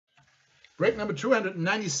Break number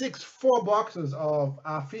 296, 4 boxes of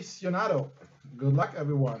Aficionado. Good luck,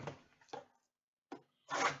 everyone.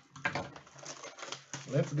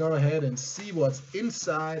 Let's go ahead and see what's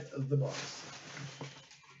inside the box.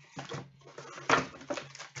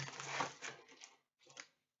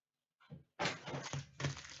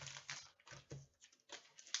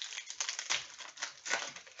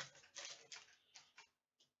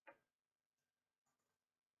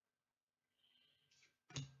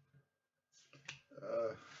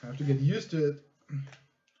 I have to get used to it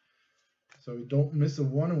so we don't miss a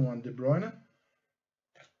 1-on-1 De Bruyne.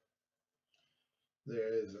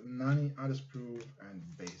 There is Nani, artist proof,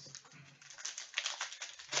 and base.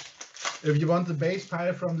 If you want the base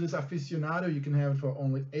pile from this Aficionado, you can have it for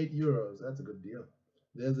only €8. That's a good deal.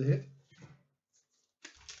 There's a hit.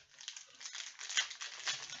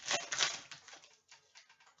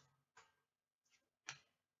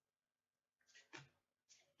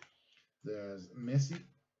 There's Messi,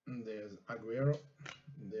 there's Aguero,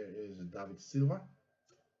 there is David Silva.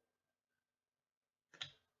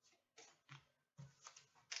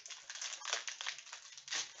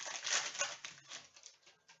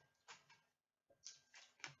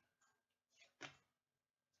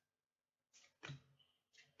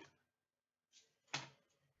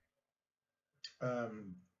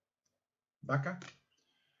 Bacca.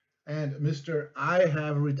 And Mr. I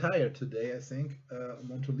have retired today, I think,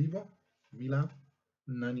 Montolivo, Milan,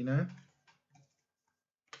 99.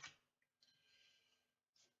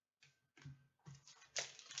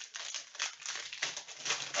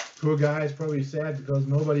 Poor guy is probably sad because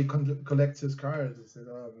nobody collects his cards. He said,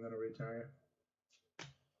 oh, I'm going to retire.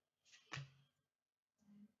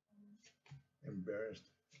 Embarrassed.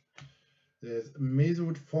 There's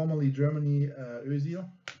Mesut, formerly Germany, Özil,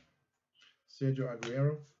 Sergio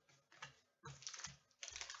Aguero.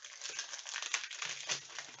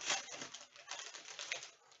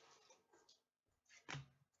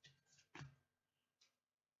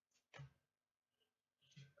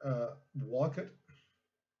 Walcott,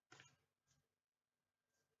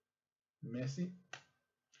 Messi,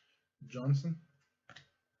 Johnson,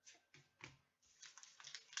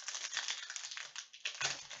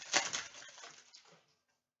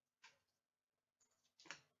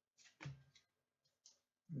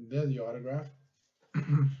 there's the autograph,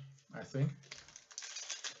 I think.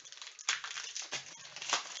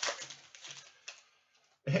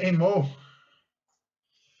 Hey, Mo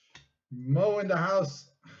in the house.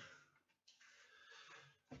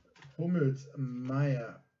 Hummels,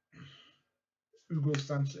 Maya, Hugo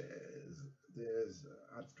Sanchez, there's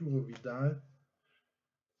Arturo Vidal,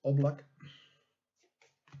 Oblak,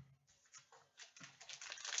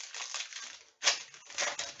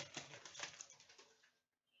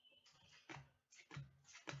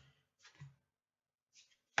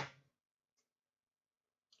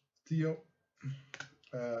 Thiago,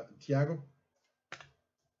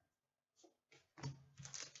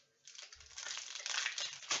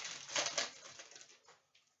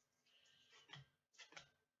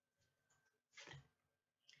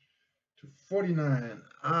 to 49,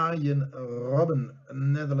 Arjen Robben,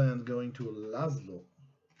 Netherlands, going to Laszlo.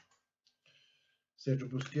 Sergio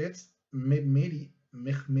Busquets, Mehmedi,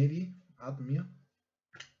 Admir.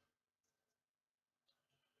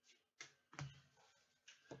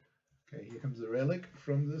 Okay, here comes the relic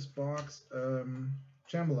from this box.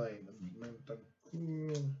 Chamberlain,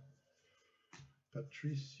 Bentancur,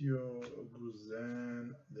 Patricio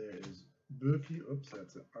Guzan. There is Berkey. Oops,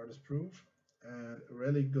 that's an artist proof. And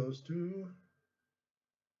relic goes to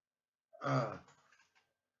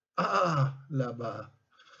là-bas.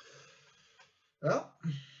 Well,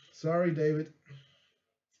 sorry, David.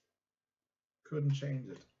 Couldn't change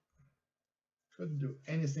it. Couldn't do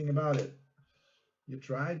anything about it. You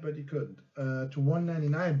tried, but you couldn't. To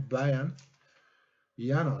 199, Bayern,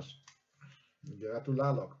 Janos,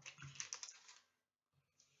 Gratulálok.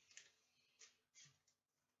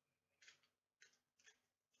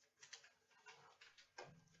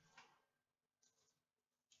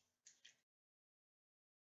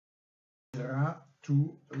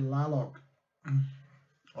 Gratulálok.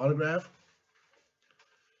 Autograph.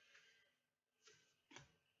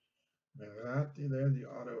 Verratti, there's the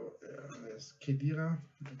auto. There's Khedira,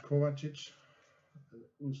 Kovacic,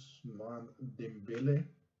 Usman Dembele.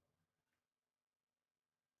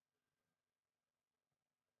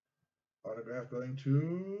 Autograph going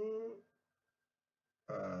to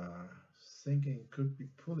thinking could be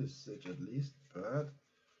Pulisic at least, but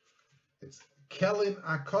it's Kellen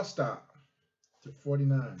Acosta to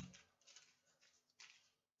 49.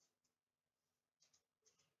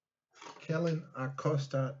 Kellen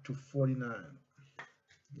Acosta to 49.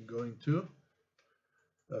 Going to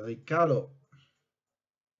Ricardo.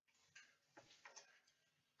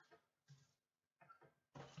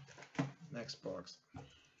 Next box.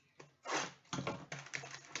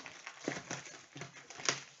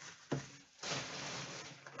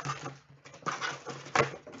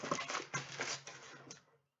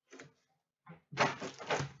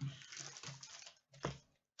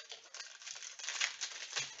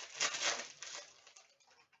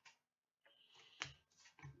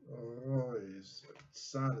 Royce,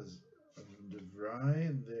 Sales, De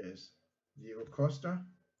Vrij, there's Diego Costa,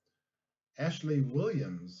 Ashley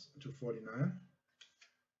Williams to 49,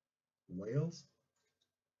 Wales.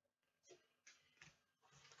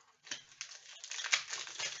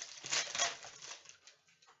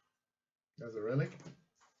 There's a relic.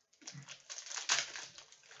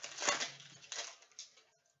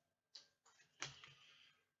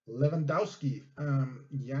 Lewandowski,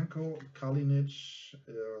 Janko, Kalinic,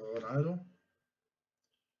 Ronaldo,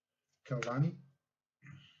 Cavani,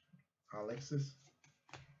 Alexis,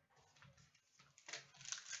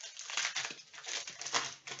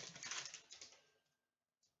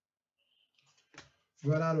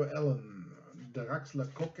 Guardado, Allen,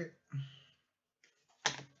 Draxler, Koke,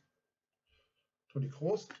 Toni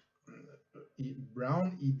Kroos,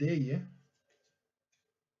 Brown, Idee,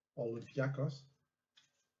 Olympiacos,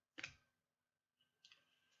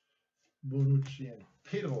 Bonucci, and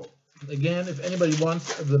Pedro. Again, if anybody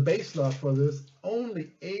wants the base lot for this,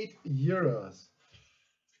 only €8.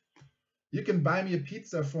 You can buy me a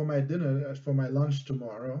pizza for my dinner, for my lunch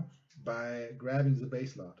tomorrow, by grabbing the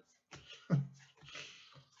base lot.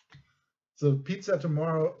 So pizza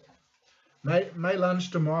tomorrow, my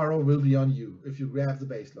lunch tomorrow will be on you if you grab the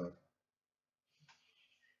base lot.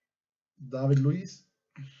 David Luiz,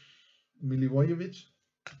 Milivojevic.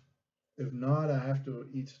 If not, I have to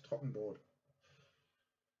eat Trockenbrot.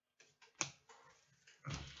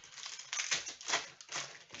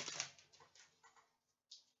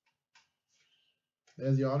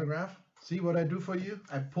 There's the autograph. See what I do for you?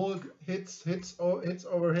 I pull hits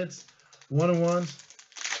over hits, one-on-ones.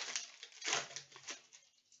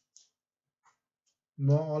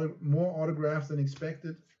 More autographs than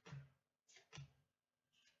expected.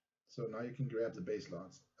 So now you can grab the base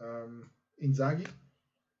lots. Inzaghi,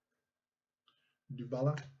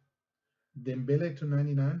 Dybala, Dembele to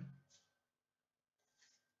 99.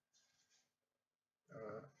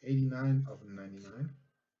 89 of 99.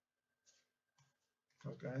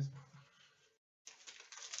 Those guys.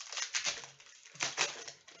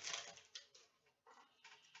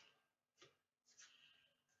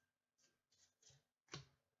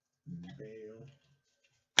 Bale.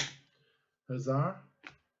 Hazard.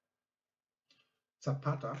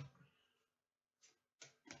 Zapata.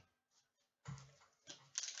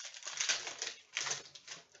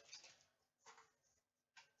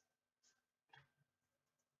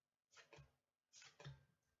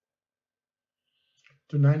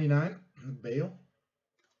 To 99, Bale.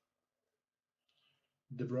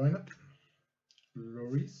 De Bruyne.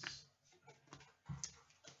 Lloris.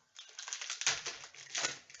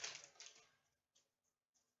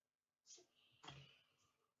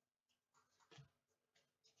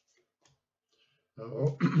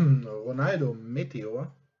 Oh, Ronaldo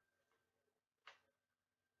Meteor.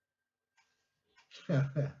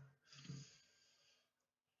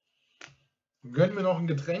 Gönn mir noch ein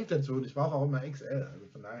Getränk dazu. Ich brauche auch immer XL. Also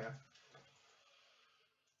von daher.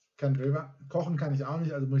 Kein drüber. Kochen kann ich auch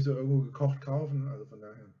nicht, also muss ich so irgendwo gekocht kaufen. Also von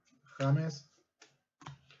daher. James.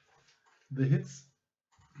 The Hits.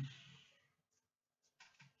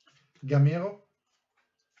 Gamero.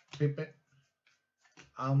 Pepe.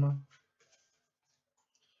 Alma.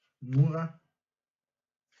 Mura.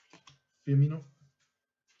 Firmino.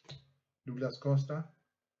 Douglas Costa.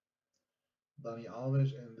 Dani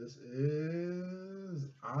Alves, and this is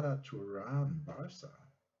Ada Turan, Barca.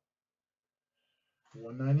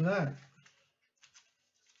 199.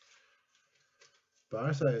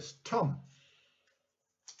 Barca is Tom.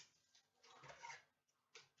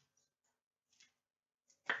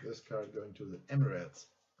 This card going to the Emirates.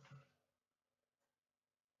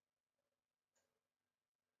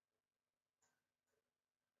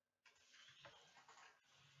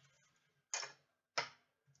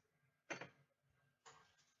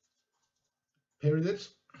 Perisic.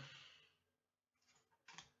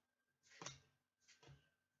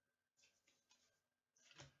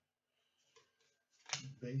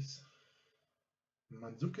 Base.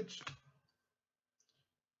 Mandzukic.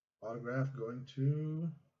 Autograph going to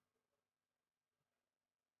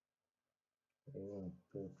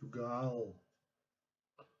Portugal.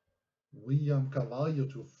 William Carvalho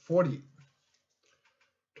to 40.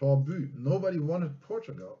 Torbu. Nobody wanted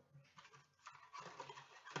Portugal.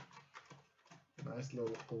 Nice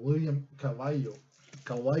little William Carvalho.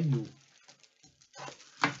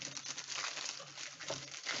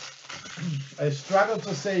 I struggle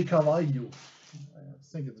to say Carvalho. I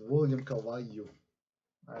think it's William Carvalho.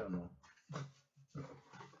 I don't know.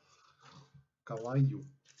 Carvalho.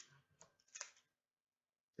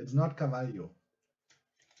 It's not Carvalho.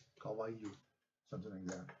 Carvalho. Something like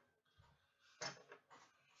that.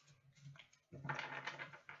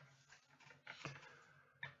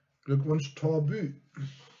 Glückwunsch Torbu.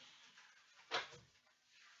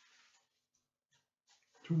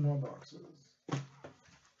 2 more boxes.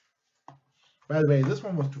 By the way, this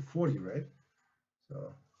one was 240, right?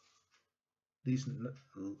 So decent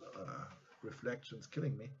reflections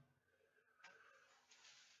killing me.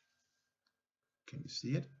 Can you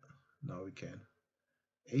see it? Now we can.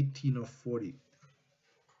 18 of 40.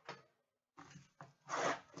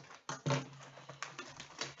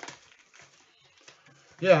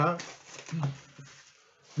 Ja,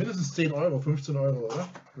 mindestens 10 Euro, 15 Euro, oder?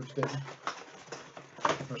 Würde ich denken.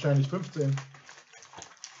 Wahrscheinlich 15.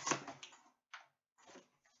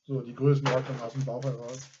 So, die Größenordnung aus dem Bauch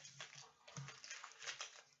heraus.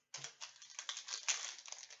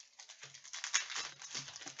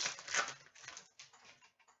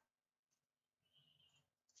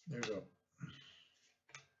 There you go.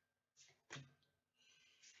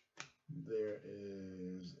 There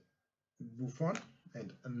is Buffon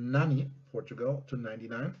and Nani, Portugal, to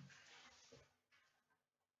 99.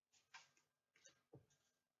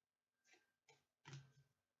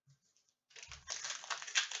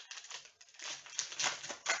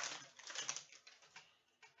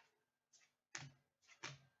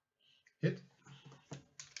 Hit.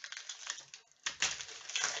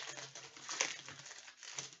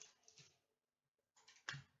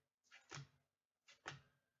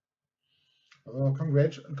 Oh,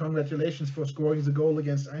 congratulations for scoring the goal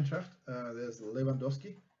against Eintracht. There's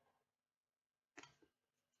Lewandowski,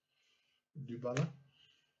 Dybala,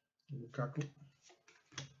 Lukaku.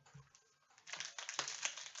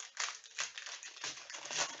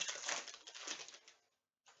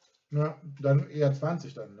 Na, dann eher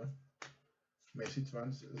 20 dann, ne? Messi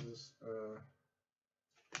 20 ist es.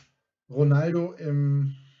 Ronaldo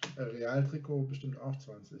im Real-Trikot bestimmt auch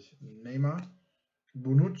 20. Neymar,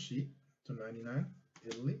 Bonucci to 99,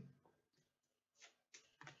 Italy.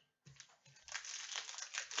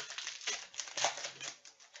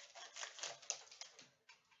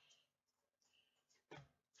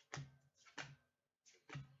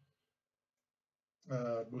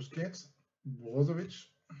 Busquets, Brozovic.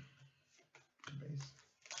 Base.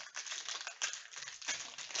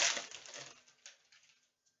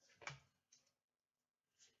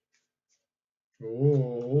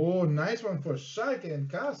 Oh, nice one for Schalke and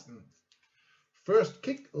Carsten. First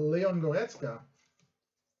kick, Leon Goretzka.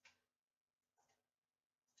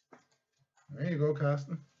 There you go,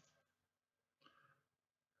 Carsten.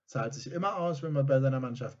 Zahlt sich immer aus, wenn man bei seiner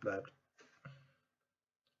Mannschaft bleibt.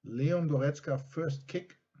 Leon Goretzka, first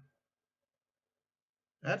kick.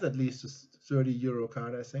 That's at least a 30 euro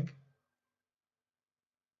card, I think.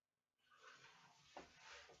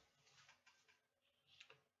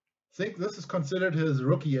 I think this is considered his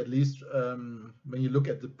rookie, at least when you look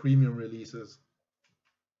at the premium releases.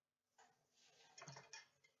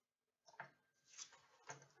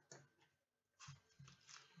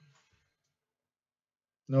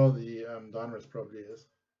 No, the Donruss probably is.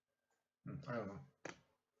 I don't know.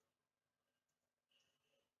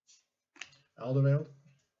 Alderweireld.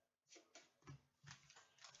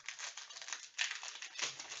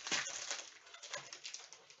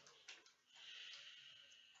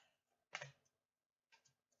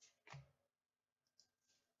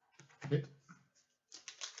 Hit.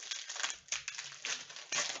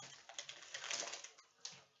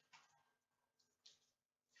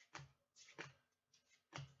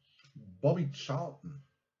 Bobby Charlton.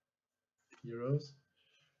 Heroes.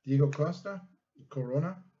 Diego Costa.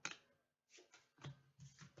 Corona.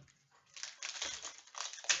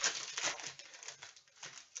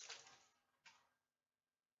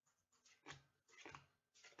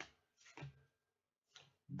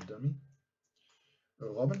 Dummy.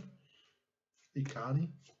 Robin. Icardi.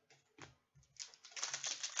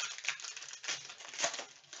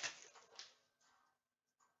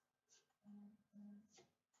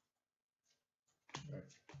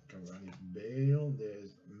 Cavani, Bale.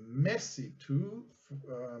 There's Messi to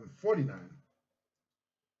 49.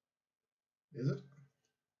 Is it?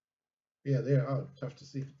 Yeah, they're out. Tough to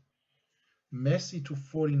see. Messi to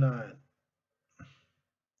 49.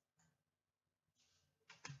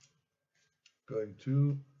 Going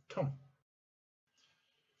to Tom.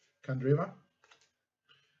 Kandreva.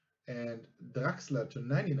 And Draxler to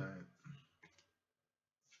 99.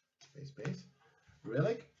 Base.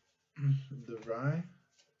 Relic. De Vrij.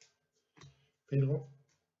 Pedro.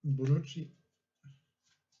 Bonucci.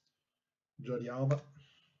 Jordi Alba.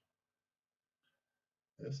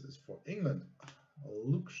 This is for England.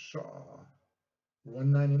 Luke Shaw.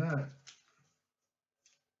 199.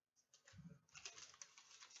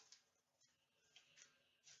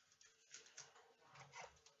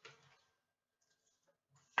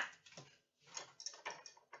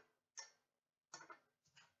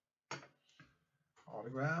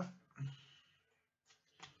 Autograph.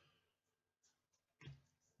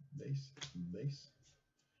 Base.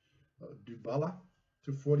 Dybala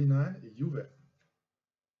to 49. Juve.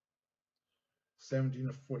 17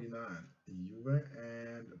 of 49. Juve.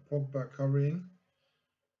 And Pogba covering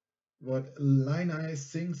what Line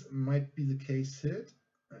thinks might be the case hit.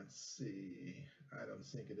 Let's see. I don't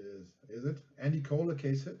think it is. Is it? Andy Cole a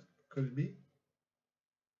case hit? Could it be?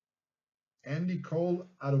 Andy Cole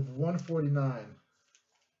out of 149.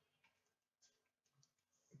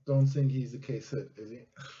 Don't think he's a case hit, is he?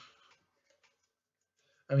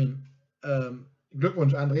 I mean,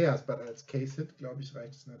 Glückwunsch Andreas, but als case hit, glaube ich,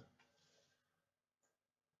 reicht es nicht.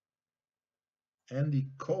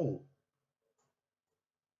 Andy Cole.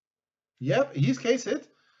 Yep, he's case hit.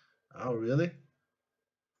 Oh, really?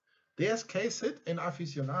 There's case hit in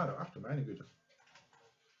Aficionado. Ach du meine Güte.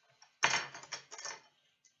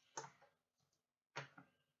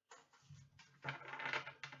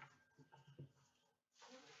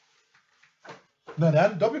 Na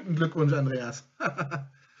dann, doppelten Glückwunsch, Andreas.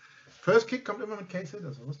 First Kick kommt immer mit Case Hit,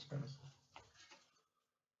 das wusste ich gar nicht.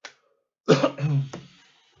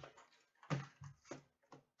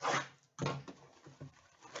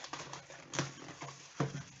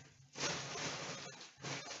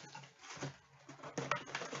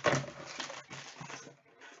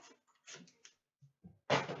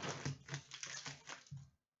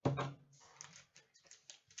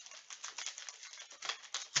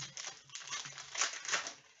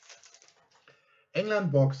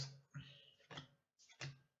 England Box.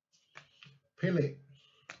 Pele.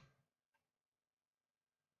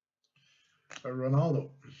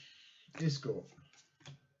 Ronaldo. Isco.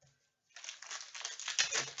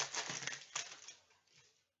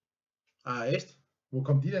 Ah, echt? Wo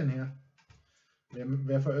kommt die denn her?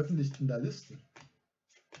 Wer veröffentlicht denn da Listen?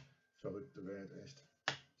 Verrückte Welt, echt.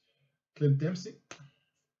 Clint Dempsey.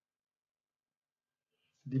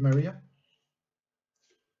 Di Maria.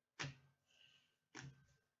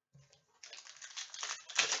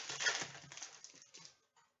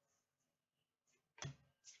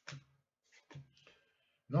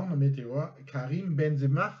 Noch eine Meteor. Karim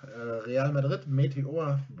Benzema, Real Madrid,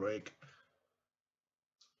 Meteor Break.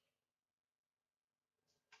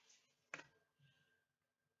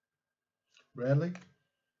 Bradley.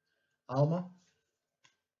 Alma.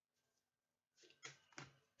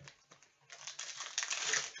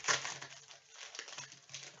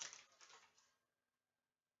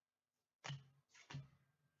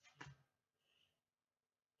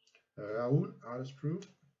 Raúl, artist proof.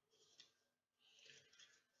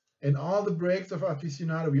 In all the breaks of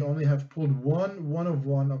Aficionado, we only have pulled one of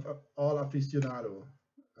all Aficionado.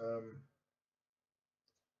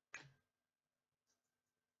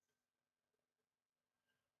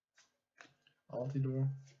 Altidore.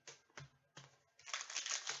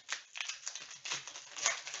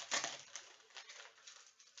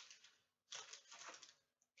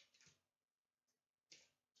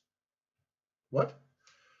 What?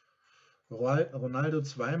 Ronaldo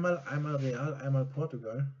zweimal, einmal Real, einmal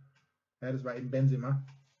Portugal. Ja, das war eben Benzema.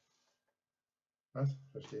 Was?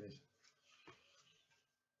 Verstehe nicht.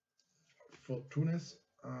 Fortunes,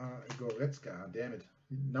 Goretzka, damn it.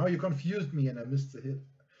 Now you confused me and I missed the hit.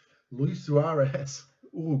 Luis Suarez,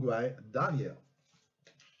 Uruguay, Daniel.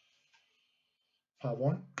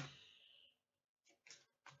 Pavon.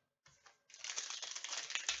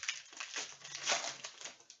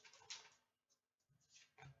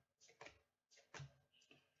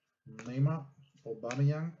 Neymar,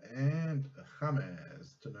 Aubameyang, and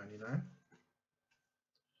James to 99.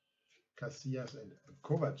 Casillas and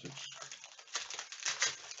Kovacic.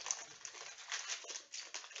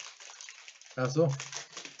 Ach so.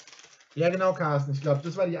 Ja, genau, Carsten. Ich glaube,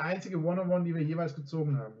 das war die einzige One-on-One, die wir jeweils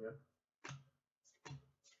gezogen haben hier.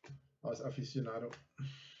 Aus Aficionado.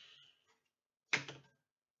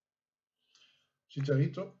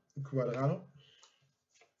 Chicharito, Cuadrado.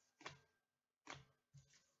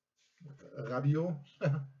 Rabiot.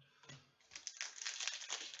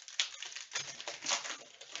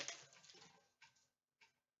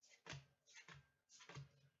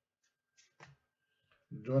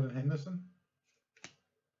 Jordan Henderson,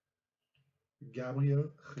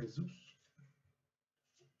 Gabriel Jesus,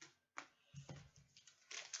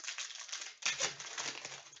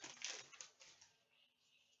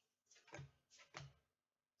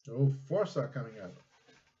 oh, Forza coming up.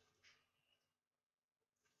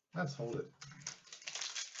 Let's hold it.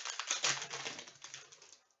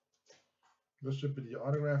 This should be the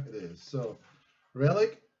autograph. It is. So,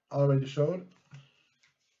 relic already showed.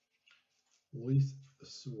 Luis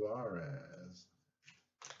Suarez.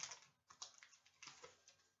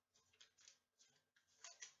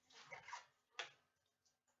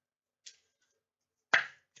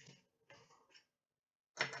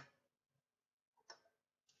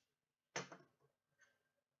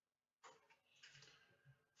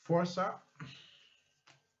 Forza.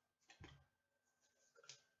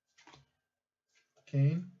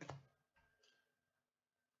 Kane.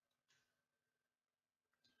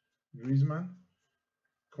 Griezmann.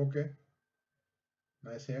 Koke.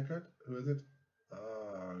 Nice haircut. Who is it?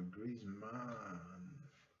 Griezmann.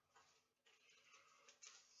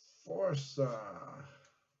 Forza.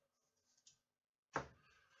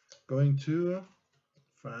 Going to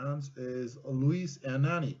France is Luis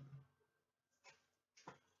Hernani.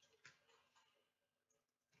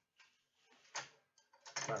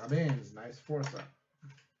 Parabéns, nice Forza.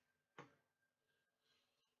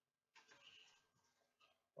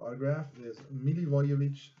 Autograph is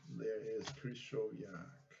Milivojevic. There is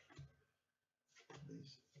Krychowiak.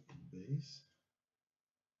 Base.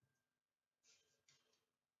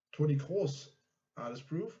 Toni Kroos, artist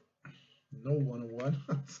proof. No 101.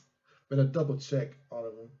 Better double check all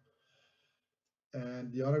of them.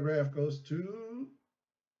 And the autograph goes to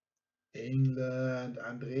England.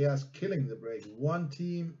 Andreas killing the break. One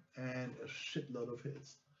team and a shitload of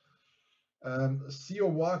hits. Theo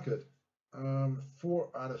Walcott, 4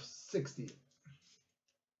 out of 60.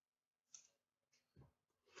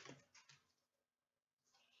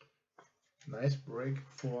 Nice break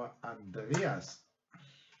for Andreas.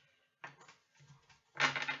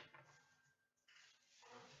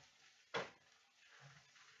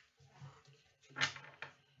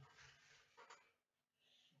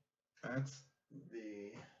 That's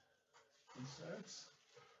the inserts.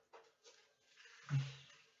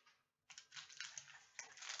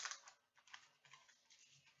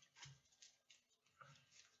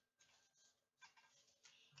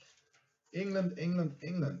 England, England,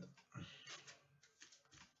 England.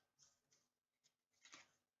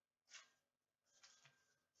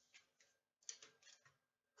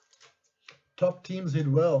 Top teams hit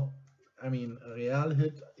well. I mean, Real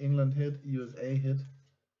hit, England hit, USA hit.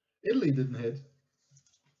 Italy didn't hit.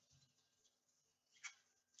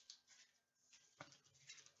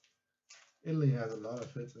 Italy has a lot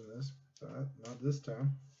of hits in this, but not this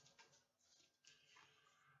time.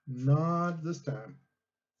 Not this time.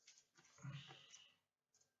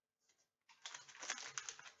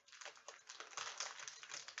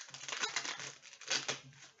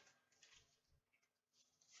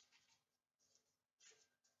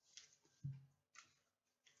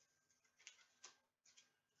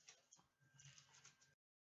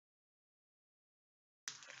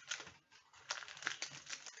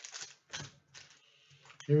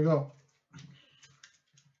 Here we go.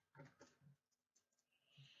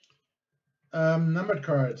 Numbered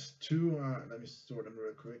cards. Two. Let me sort them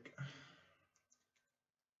real quick.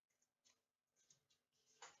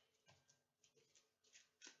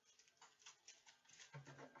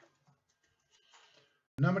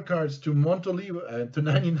 Numbered cards to Montolivo, to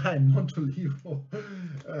 99, Montolivo,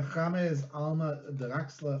 James, Alma,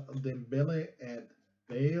 Draxler, Dembele, and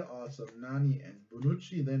Bale, also Nani and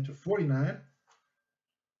Bonucci. Then to 49,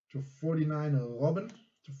 Robin,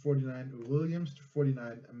 to 49, Williams, to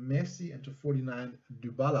 49, Messi, and to 49,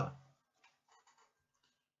 Dybala.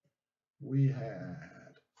 We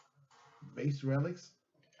had base relics.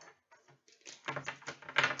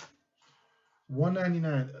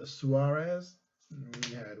 199, Suarez.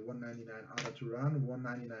 We had 199 Arda Turan,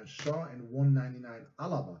 199 Shaw, and 199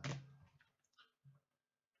 Alaba.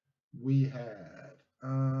 We had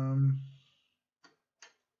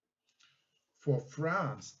for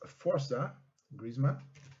France Forza, Griezmann,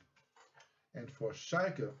 and for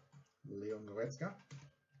Schalke, Leon Goretzka.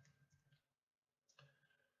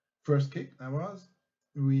 First kick, that was.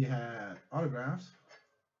 We had autographs.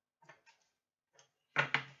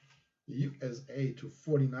 USA to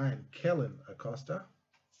 49, Kellen Acosta.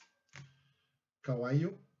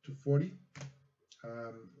 Cavallo to 40,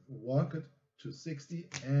 Walcott to 60,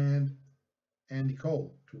 and Andy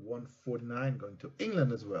Cole to 149, going to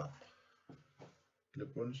England as well.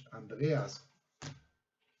 Glückwunsch, Andreas.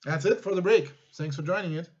 That's it for the break. Thanks for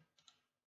joining it.